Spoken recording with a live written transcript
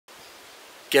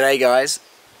G'day guys,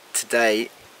 today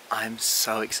I'm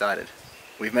so excited.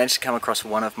 We've managed to come across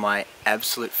one of my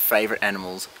absolute favourite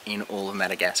animals in all of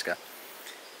Madagascar.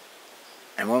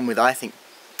 And one with, I think,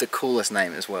 the coolest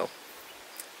name as well.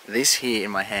 This here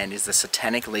in my hand is the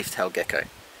satanic leaf-tailed gecko,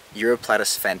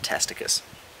 Uroplatus fantasticus.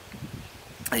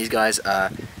 These guys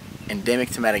are endemic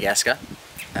to Madagascar,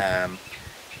 and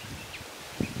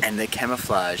their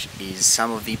camouflage is some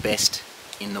of the best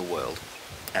in the world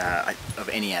of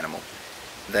any animal.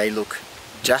 They look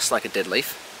just like a dead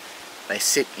leaf. They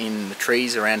sit in the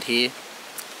trees around here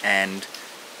and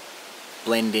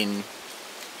blend in.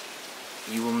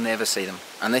 You will never see them.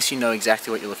 Unless you know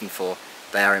exactly what you're looking for,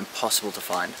 they are impossible to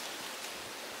find.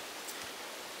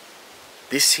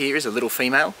 This here is a little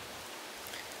female.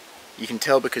 You can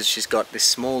tell because she's got this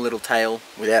small little tail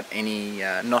without any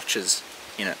notches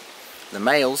in it. The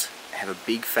males have a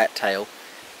big fat tail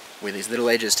with these little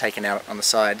edges taken out on the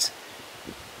sides,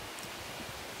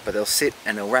 but they'll sit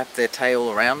and they'll wrap their tail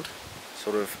around,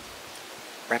 sort of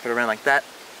wrap it around like that,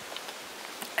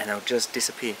 and they'll just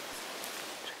disappear.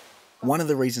 One of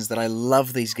the reasons that I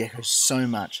love these geckos so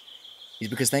much is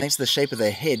because thanks to the shape of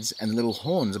their heads and the little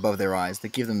horns above their eyes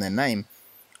that give them their name,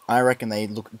 I reckon they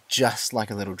look just like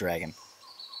a little dragon.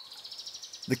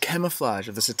 The camouflage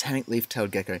of the satanic leaf-tailed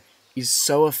gecko is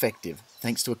so effective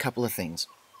thanks to a couple of things.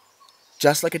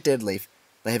 Just like a dead leaf,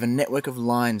 they have a network of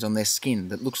lines on their skin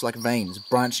that looks like veins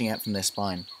branching out from their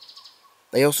spine.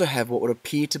 They also have what would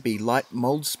appear to be light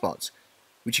mold spots,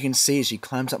 which you can see as she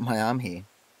climbs up my arm here.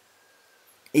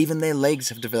 Even their legs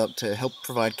have developed to help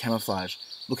provide camouflage,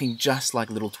 looking just like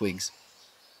little twigs.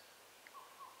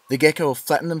 The gecko will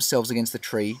flatten themselves against the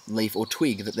tree, leaf or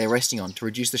twig that they're resting on to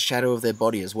reduce the shadow of their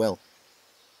body as well.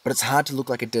 But it's hard to look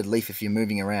like a dead leaf if you're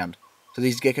moving around, so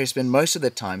these geckos spend most of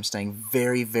their time staying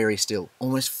very, very still,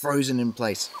 almost frozen in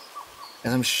place.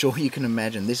 As I'm sure you can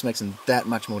imagine, this makes them that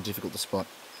much more difficult to spot.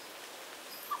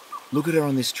 Look at her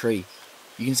on this tree.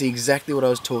 You can see exactly what I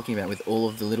was talking about with all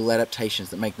of the little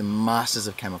adaptations that make them masters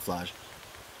of camouflage.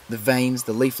 The veins,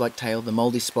 the leaf-like tail, the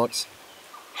mouldy spots.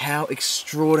 How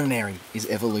extraordinary is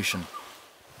evolution?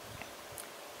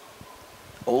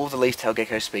 All of the leaf-tailed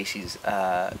gecko species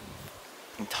are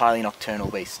entirely nocturnal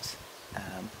beasts.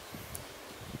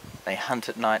 They hunt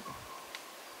at night,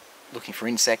 looking for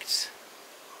insects.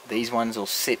 These ones will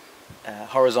sit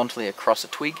horizontally across a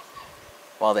twig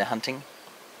while they're hunting.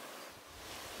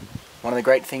 One of the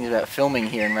great things about filming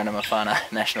here in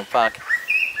Ranamafana National Park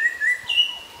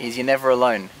is you're never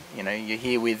alone. You know, you're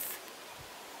here with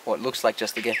what looks like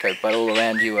just the gecko, but all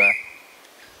around you are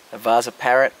a Vasa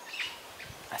parrot,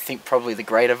 I think probably the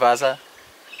greater Vasa.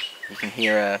 You can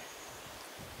hear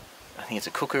I think it's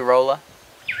a cuckoo roller.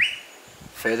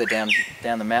 Further down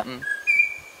the mountain,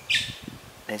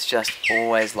 there's just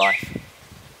always life.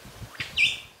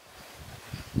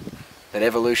 That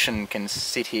evolution can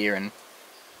sit here and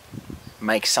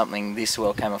make something this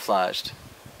well camouflaged,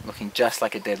 looking just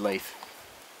like a dead leaf,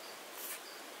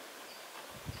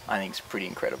 I think it's pretty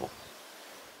incredible.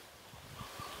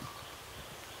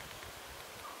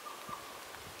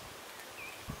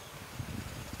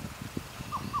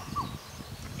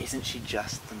 Isn't she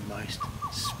just the most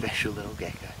special little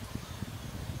gecko?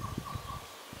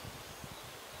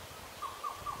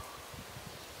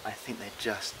 I think they're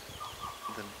just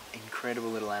the incredible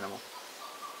little animal.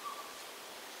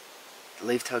 The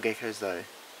leaf-tailed geckos though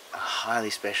are highly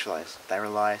specialised. They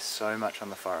rely so much on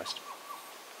the forest.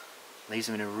 Leaves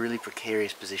them in a really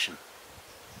precarious position.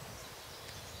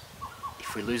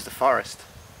 If we lose the forest,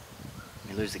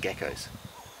 we lose the geckos.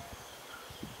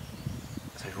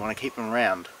 So if we want to keep them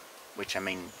around, which I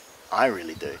mean, I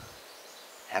really do,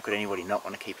 how could anybody not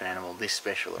want to keep an animal this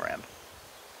special around?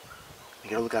 We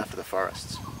gotta look after the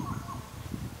forests.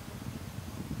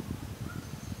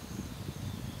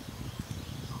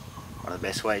 One of the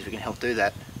best ways we can help do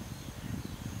that,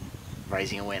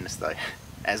 raising awareness though,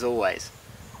 as always.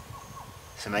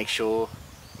 So make sure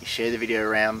you share the video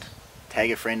around,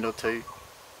 tag a friend or two,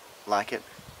 like it.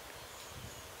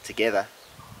 Together,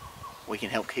 we can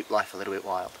help keep life a little bit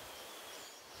wild.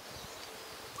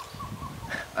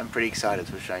 I'm pretty excited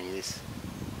to have shown you this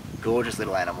gorgeous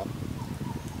little animal.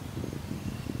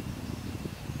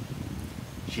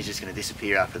 She's just going to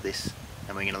disappear after this,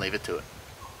 and we're going to leave it to it.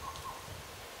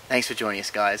 Thanks for joining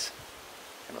us guys,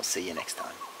 and I'll see you next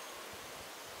time.